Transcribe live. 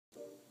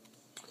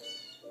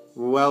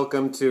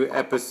Welcome to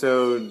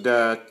episode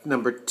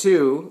number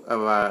 2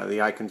 of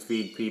the I Can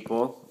Feed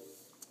People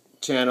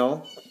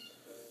channel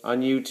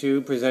on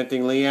YouTube,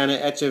 presenting Leanna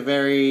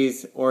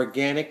Echeverry's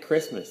Organic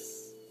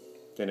Christmas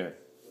Dinner.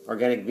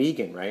 Organic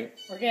vegan, right?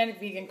 Organic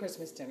vegan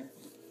Christmas dinner.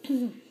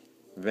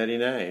 Very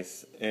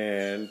nice.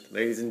 And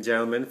ladies and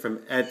gentlemen, from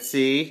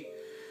Etsy.com,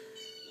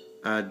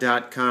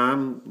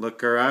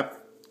 look her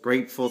up.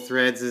 Grateful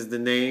Threads is the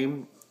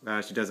name.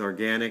 She does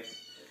organic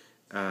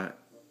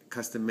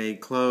custom-made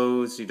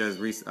clothes. She does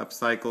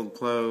upcycled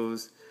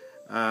clothes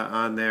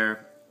on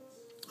there.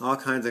 All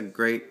kinds of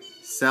great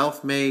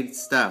self-made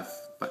stuff.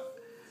 But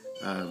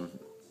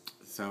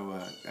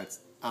that's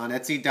on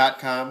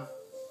Etsy.com.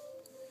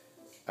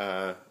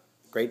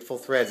 Grateful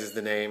Threads is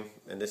the name,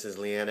 and this is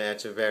Leanna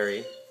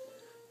Echeverry.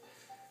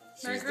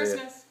 Merry She's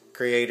Christmas. the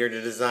creator,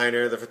 the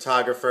designer, the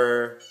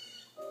photographer,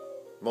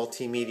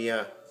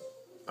 multimedia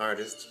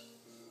artist.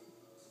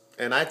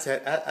 And I'd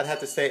have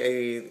to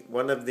say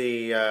one of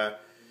the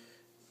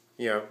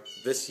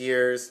this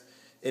year's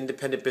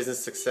independent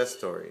business success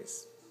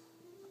stories.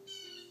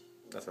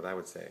 That's what I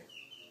would say.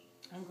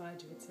 I'm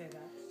glad you would say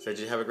that. So did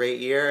you have a great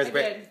year? I did.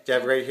 Did you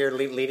have a great year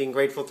leading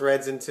Grateful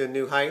Threads into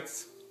new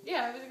heights?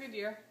 Yeah, it was a good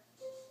year.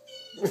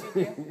 It was a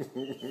good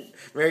year.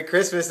 Merry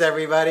Christmas,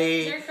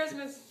 everybody. Merry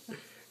Christmas.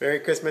 Merry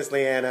Christmas,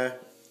 Leanna.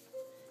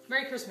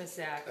 Merry Christmas,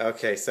 Zach.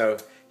 Okay, so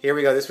here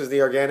we go. This was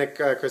the organic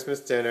Christmas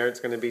dinner. It's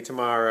going to be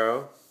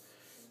tomorrow.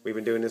 We've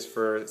been doing this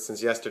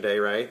since yesterday,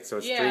 right? So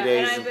it's 3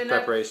 days of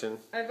preparation.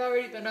 I've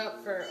already been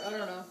up for, I don't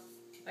know.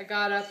 I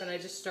got up and I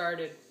just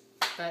started.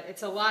 But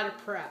it's a lot of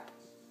prep,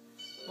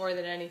 more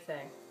than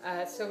anything.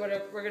 So what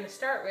we're going to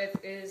start with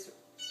is,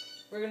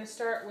 we're going to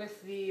start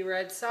with the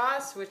red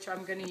sauce, which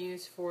I'm going to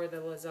use for the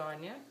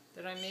lasagna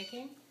that I'm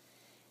making.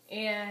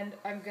 And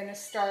I'm going to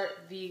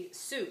start the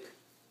soup,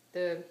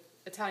 the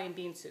Italian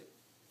bean soup.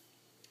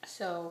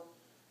 So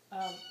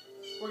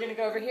we're going to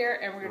go over here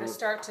and we're going to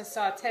start to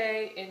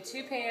saute in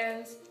 2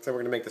 pans. So we're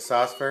going to make the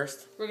sauce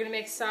first? We're going to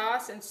make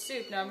sauce and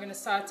soup. Now I'm going to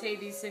saute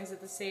these things at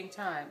the same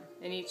time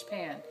in each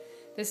pan.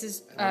 This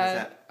is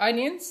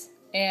onions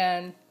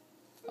and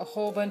a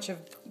whole bunch of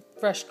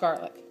fresh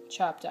garlic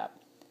chopped up.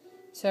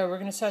 So we're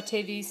going to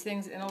saute these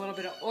things in a little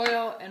bit of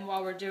oil, and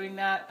while we're doing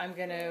that, I'm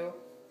going to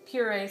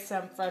puree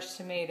some fresh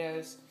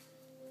tomatoes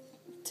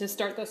to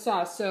start the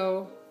sauce.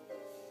 So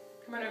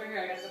come on over here.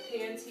 I got the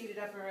pans heated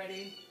up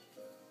already.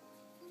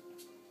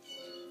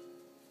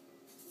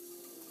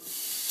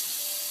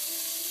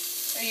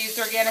 I used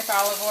organic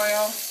olive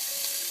oil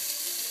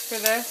for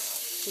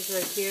this. This is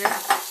right here.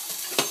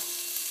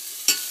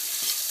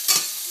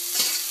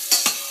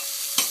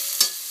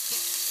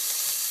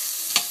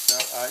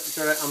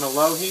 Sort of on the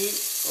low heat,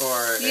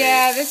 or?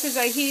 Yeah,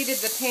 I heated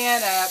the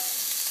pan up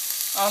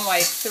on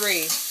like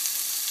 3,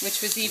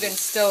 which was even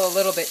still a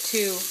little bit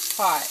too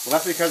hot. Well,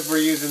 that's because we're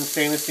using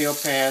stainless steel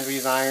pans. We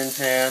use iron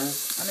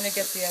pans. I'm going to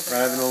get the other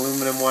rather than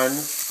aluminum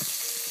ones,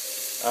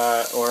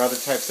 or other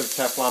types of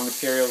Teflon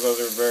materials. Those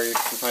are we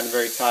find them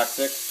very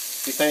toxic.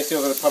 The stainless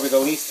steels are probably the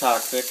least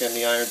toxic, and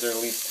the irons are the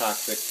least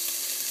toxic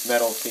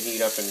metals to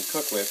heat up and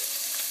cook with.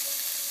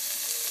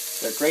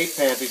 They're great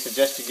pans. We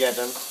suggest you get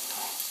them.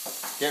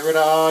 Get rid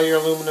of all your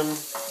aluminum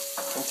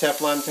and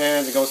Teflon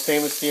pans and go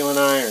stainless steel and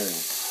iron.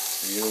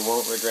 You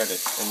won't regret it.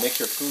 And makes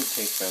your food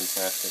taste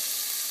fantastic.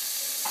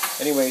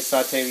 Anyway,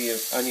 saute the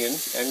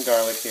onions and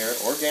garlic here,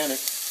 organic,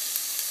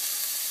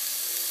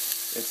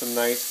 in some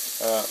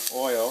nice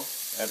oil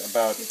at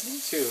about 2.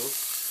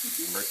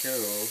 Number 2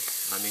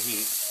 on the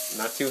heat.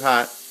 Not too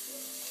hot.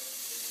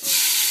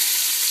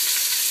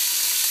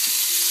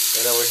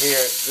 And over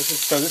here, this is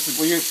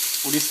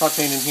what are you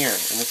sauteing in here,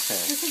 in this pan?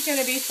 This is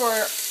going to be for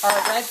our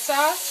red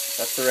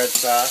sauce. That's the red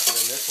sauce, and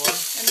then this one?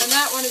 And then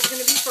that one is going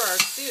to be for our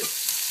soup.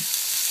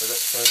 So you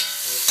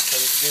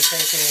do the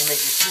same thing when you make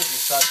your soup. You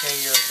saute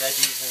your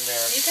veggies in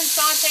there. You can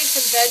saute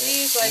some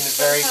veggies in the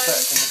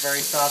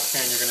very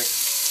saucepan you're going to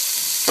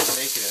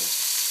make it in.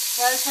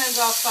 A lot of times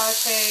I'll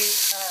saute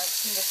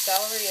some of the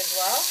celery as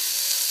well.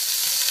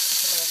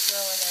 I'm going to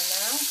throw in there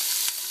now.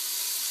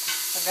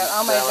 I've got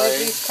all my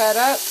veggies cut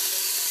up.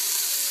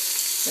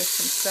 There's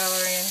some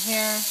celery in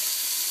here.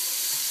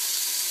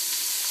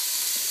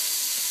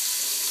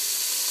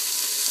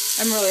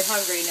 I'm really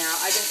hungry now.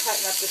 I've been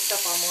cutting up this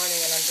stuff all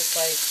morning and I'm just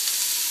like,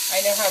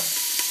 I know how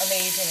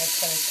amazing it's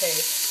going to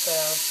taste, so.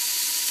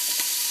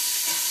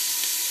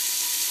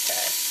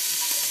 Okay.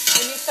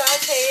 When you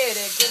saute it,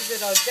 it gives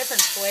it a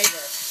different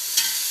flavor.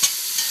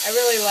 I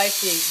really like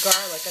the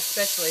garlic,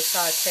 especially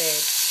sauteed.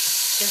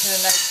 Gives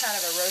it a nice kind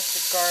of a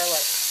roasted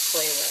garlic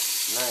flavor.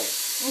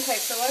 Nice. Okay,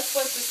 so let's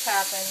let this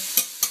happen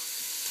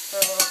for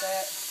a little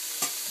bit.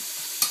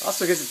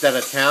 Also gives it that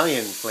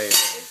Italian flavor.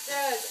 It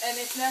does, and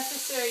if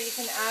necessary, you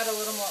can add a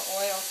little more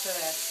oil to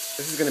this.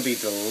 This is going to be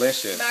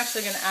delicious. I'm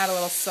actually going to add a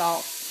little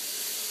salt.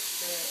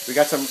 We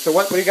got some. So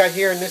what do you got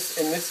here in this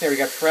here?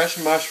 We got fresh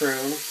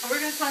mushrooms.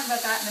 We're going to talk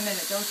about that in a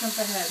minute. Don't jump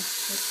ahead.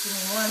 Just give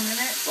me 1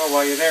 minute. Well,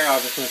 while you're there, I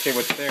was just going to say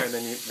what's there, and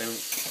then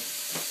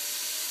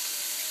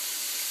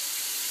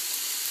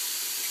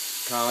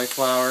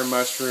cauliflower,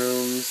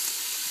 mushrooms,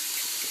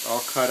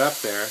 all cut up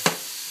there.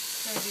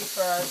 It's going to be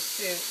for our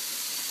soup.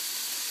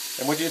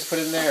 And what'd you just put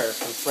in there?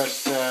 Some fresh...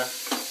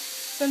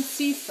 Some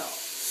sea salt.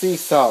 Sea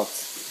salt.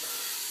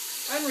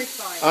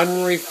 Unrefined.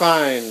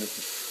 Unrefined.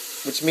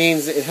 Which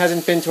means it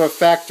hasn't been to a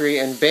factory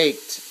and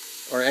baked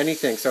or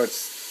anything. So it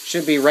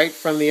should be right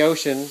from the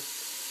ocean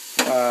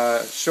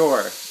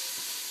shore.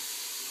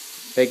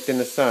 Baked in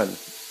the sun.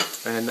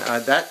 And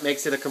that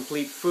makes it a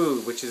complete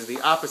food, which is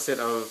the opposite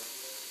of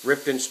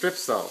Ripton strip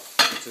salt,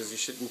 which is you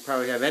shouldn't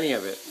probably have any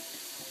of it.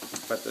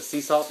 But the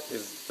sea salt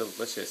is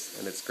delicious,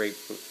 and it's great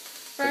food.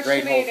 Fresh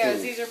great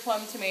tomatoes. These are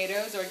plum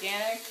tomatoes,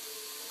 organic.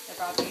 I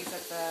bought these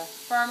at the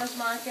farmer's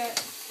market.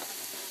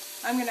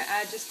 I'm going to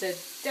add just a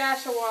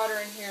dash of water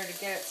in here to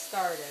get it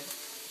started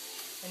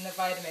in the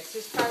Vitamix.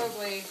 There's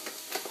probably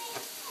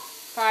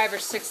 5 or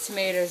 6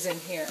 tomatoes in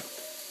here.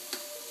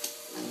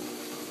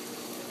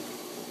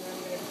 And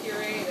I'm going to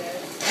puree this.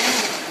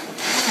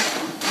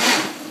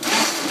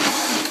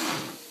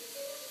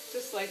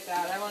 Just like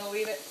that. I want to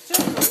leave it just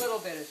a little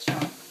bit of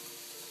chunk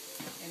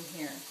in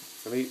here.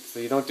 So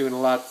you don't do it a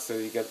lot, so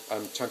you get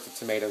chunks of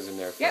tomatoes in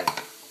there. Yep.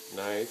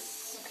 Nice.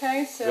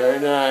 Okay, so... Very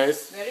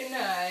nice. Very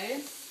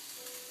nice.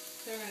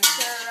 So we're going to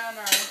stir around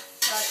our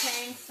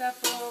sauteing stuff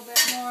a little bit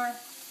more.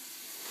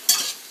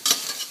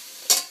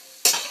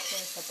 Stir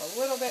this up a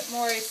little bit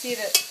more. You see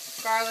that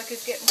garlic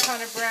is getting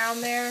kind of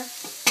brown there.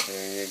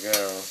 There you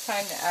go.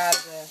 Time to add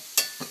the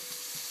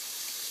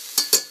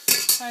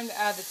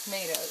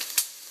tomatoes.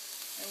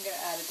 I'm going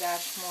to add a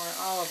dash more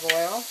olive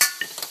oil.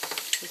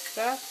 This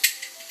stuff.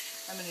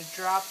 I'm going to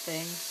drop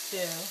things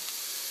too.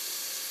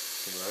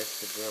 You like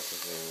to drop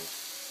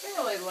things. I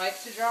don't really like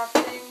to drop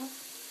things,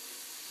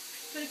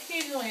 but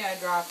occasionally I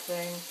drop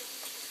things.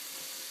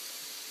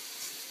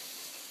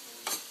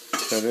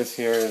 So this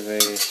here is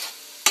a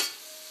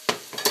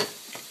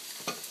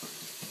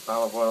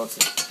olive oil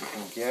that you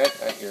can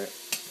get at your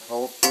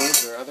Whole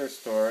Foods or other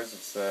stores.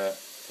 It's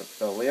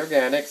totally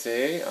organic,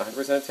 see?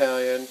 100%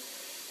 Italian.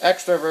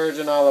 Extra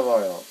virgin olive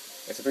oil.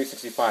 It's a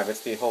 365.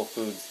 It's the Whole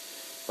Foods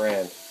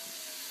brand.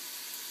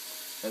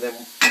 And then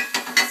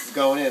this is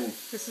going in.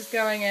 This is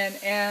going in,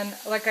 and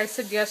like I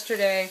said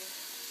yesterday,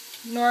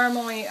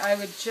 normally I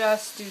would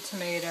just do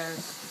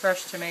tomatoes,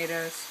 fresh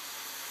tomatoes.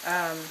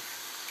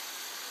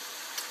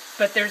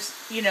 But there's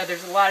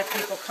a lot of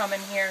people coming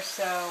here,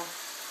 so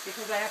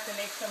because I have to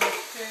make so much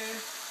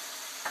food,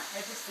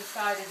 I just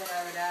decided that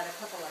I would add a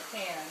couple of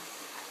cans.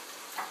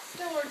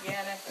 Still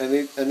organic.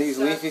 And these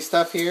leafy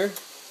stuff here?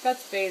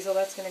 That's basil.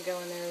 That's going to go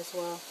in there as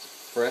well.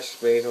 Fresh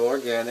basil,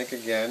 organic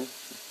again.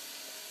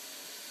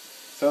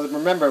 So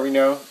remember, I'm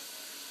going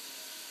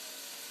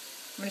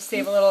to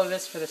save a little of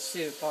this for the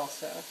soup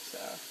also. So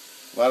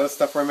a lot of the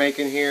stuff we're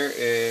making here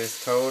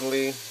is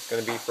totally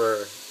going to be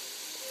for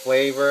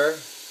flavor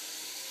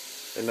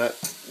and not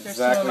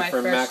exactly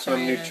for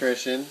maximum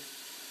nutrition.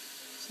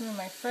 Some of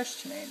my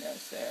fresh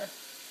tomatoes there.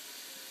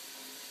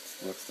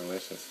 It looks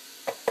delicious.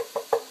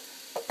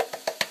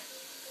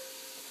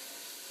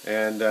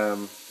 And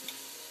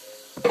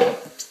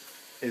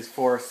is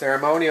for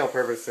ceremonial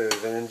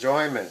purposes and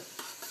enjoyment,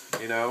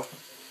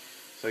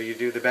 So you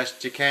do the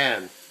best you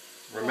can.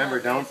 Remember,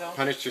 don't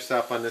punish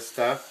yourself on this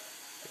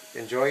stuff.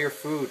 Enjoy your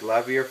food.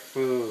 Love your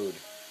food.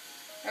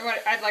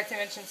 I'd like to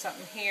mention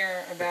something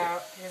here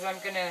about, because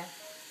I'm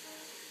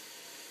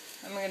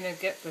gonna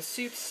get the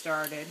soup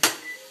started.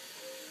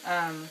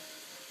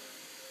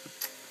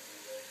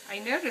 I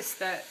noticed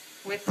that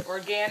with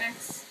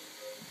organics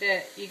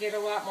that you get a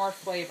lot more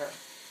flavor.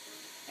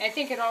 And I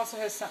think it also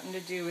has something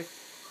to do with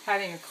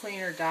having a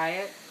cleaner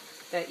diet,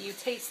 that you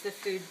taste the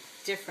food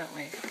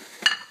differently.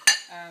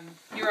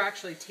 You're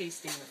actually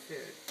tasting the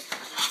food.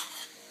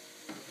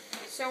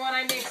 So when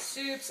I make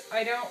soups,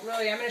 I'm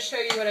going to show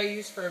you what I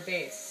use for a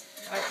base.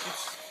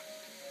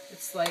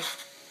 It's like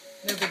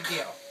no big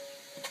deal.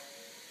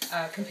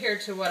 Compared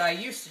to what I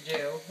used to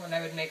do when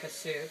I would make a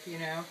soup, So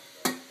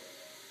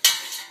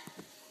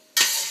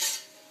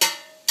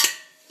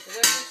those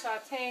are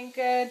sauteing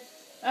good.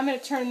 I'm going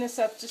to turn this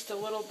up just a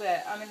little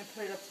bit. I'm going to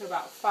put it up to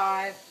about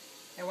 5.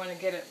 I want to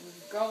get it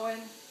going.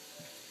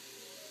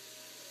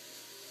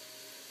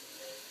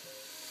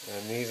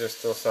 And these are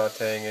still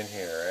sauteing in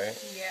here, right?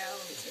 Yeah,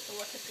 let me take a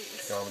look at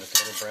these. Got them just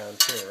a little brown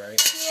too,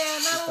 right? Yeah,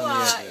 not a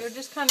lot. You're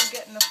just kind of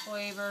getting the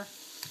flavor.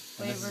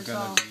 Flavors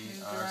all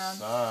moved around.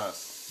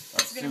 Sauce.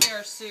 This is going to be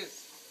our soup.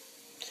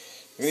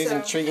 Look at these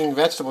intriguing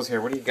vegetables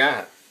here. What do you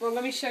got? Well,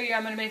 let me show you.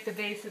 I'm going to make the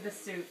base of the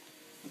soup.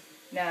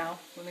 Now,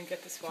 let me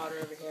get this water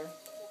over here.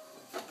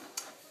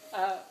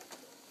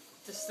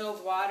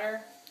 Distilled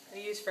water I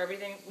use for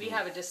everything. We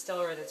have a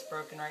distiller that's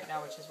broken right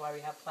now, which is why we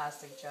have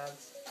plastic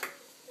jugs.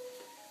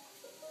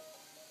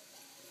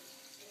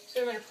 So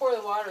I'm going to pour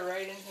the water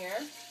right in here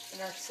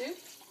in our soup.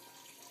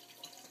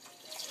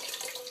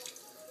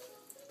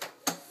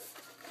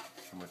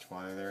 How much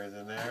water there is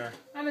in there?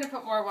 I'm going to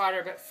put more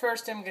water, but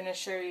first I'm going to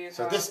show you.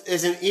 So this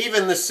isn't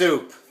even the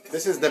soup.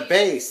 This is the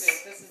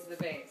base. This is the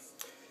base.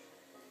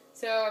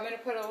 So I'm going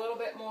to put a little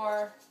bit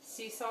more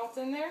sea salt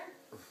in there.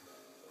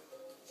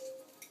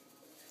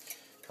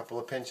 Couple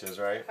of pinches,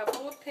 right? A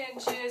couple of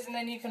pinches, and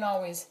then you can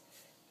always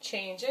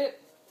change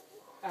it,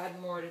 add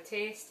more to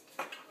taste.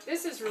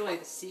 This is really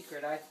the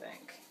secret, I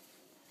think,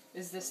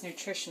 is this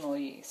nutritional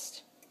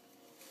yeast.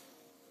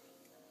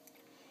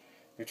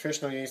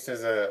 Nutritional yeast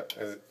is a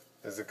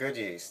good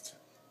yeast.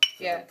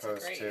 Yeah, As opposed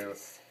it's a great to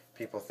yeast.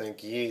 people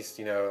think yeast,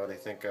 you know, they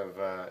think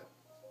of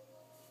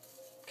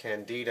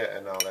candida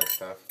and all that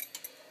stuff.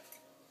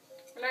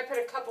 And I put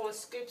a couple of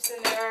scoops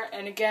in there,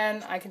 and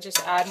again, I can just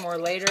add more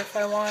later if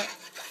I want.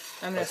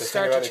 I'm going to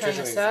start to turn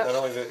this up. Not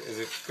only is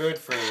it good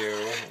for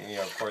you, you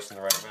know, of course in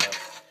the right amount,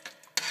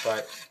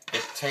 but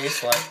it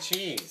tastes like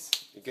cheese.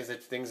 It gives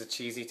things a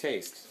cheesy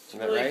taste. Isn't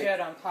that right? Really good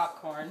on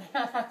popcorn.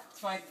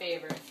 It's my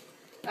favorite.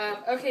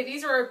 Okay,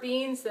 these are our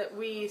beans that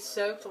we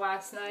soaked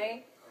last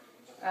night.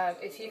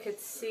 If you could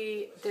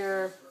see,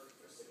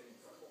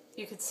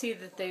 you could see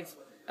that they've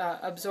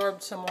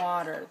absorbed some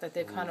water, that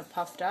they've kind of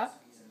puffed up.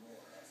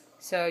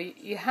 So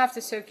you have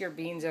to soak your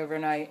beans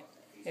overnight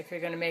if you're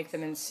going to make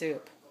them in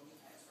soup.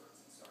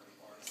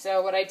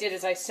 So what I did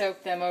is I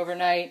soaked them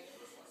overnight.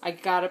 I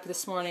got up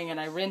this morning and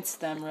I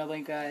rinsed them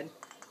really good.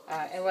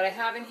 And what I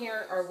have in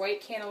here are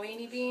white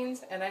cannellini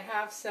beans, and I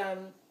have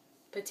some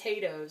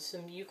potatoes,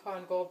 some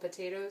Yukon Gold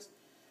potatoes.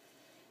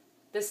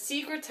 The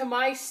secret to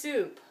my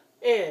soup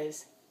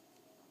is,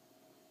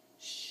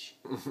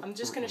 I'm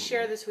just going to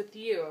share this with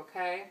you,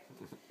 okay?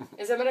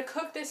 Is I'm going to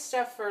cook this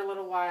stuff for a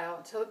little while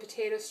until the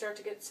potatoes start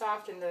to get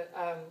soft and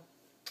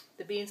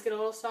the beans get a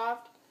little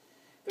soft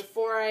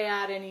before I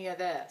add any of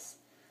this.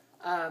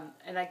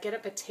 And I get a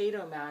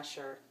potato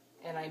masher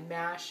and I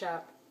mash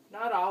up,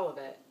 not all of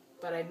it,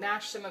 but I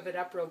mash some of it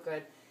up real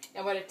good.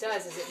 And what it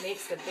does is it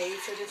makes the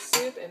base of the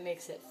soup, it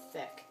makes it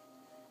thick.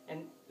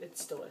 And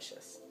it's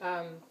delicious.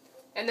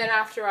 And then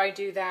after I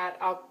do that,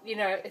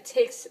 it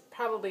takes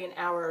probably an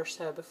hour or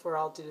so before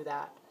I'll do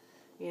that.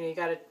 You know, you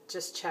got to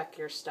just check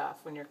your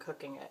stuff when you're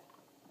cooking it.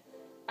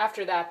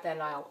 After that,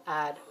 then I'll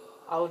add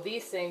all of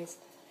these things.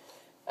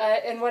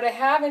 And what I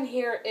have in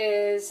here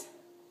is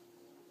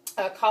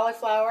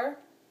cauliflower.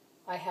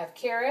 I have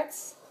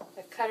carrots.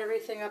 I've cut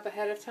everything up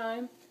ahead of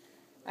time.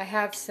 I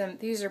have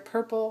these are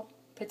purple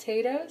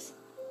potatoes.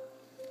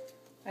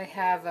 I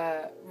have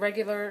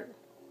regular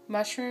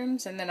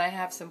mushrooms, and then I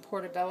have some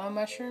portobello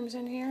mushrooms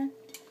in here.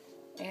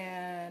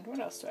 And what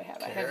else do I have?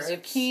 Carrots. I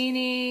have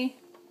zucchini,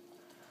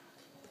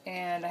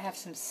 and I have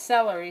some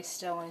celery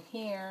still in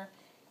here,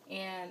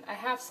 and I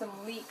have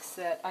some leeks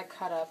that I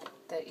cut up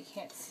that you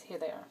can't see. Here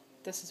they are.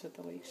 This is what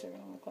the leeks are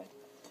going to look like.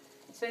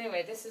 So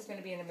anyway, this is going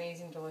to be an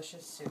amazing,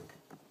 delicious soup.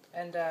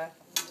 And I'm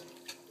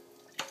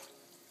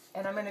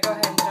going to go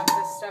ahead and dump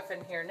this stuff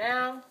in here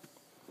now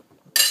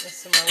with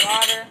some more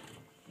water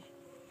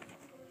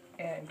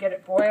and get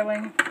it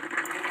boiling.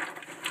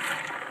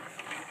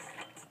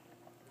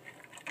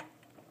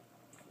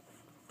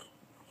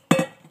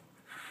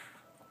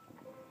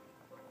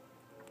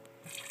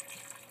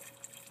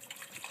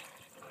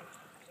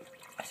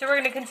 So we're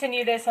going to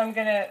continue this. I'm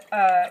going to,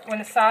 when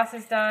the sauce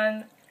is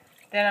done,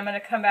 then I'm going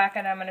to come back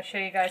and I'm going to show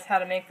you guys how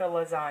to make the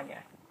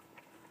lasagna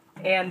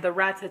and the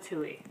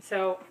ratatouille.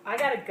 So I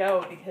got to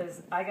go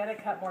because I got to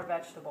cut more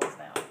vegetables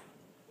now.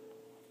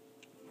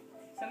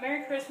 So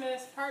Merry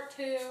Christmas, part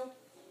 2.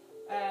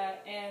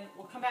 And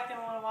we'll come back in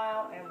a little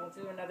while and we'll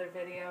do another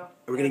video.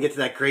 Are we going to get to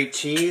that great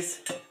cheese?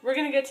 We're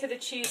going to get to the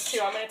cheese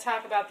too. I'm going to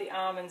talk about the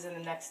almonds in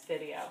the next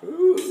video.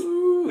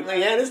 Ooh,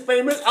 Leanna's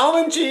famous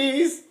almond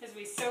cheese. Because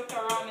we soaked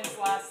our almonds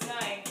last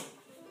night,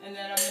 and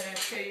then I'm going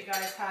to show you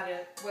guys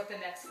what the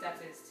next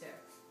step is too.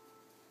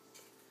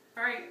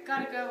 Alright,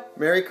 gotta go.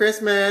 Merry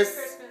Christmas.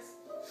 Merry Christmas.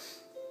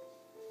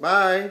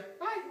 Bye.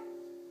 Bye.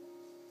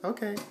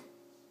 Okay.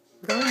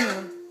 I'm going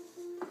now.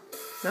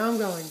 Now I'm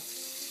going.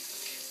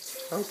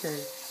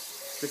 Okay.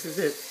 This is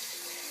it.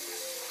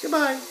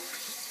 Goodbye.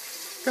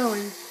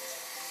 Going.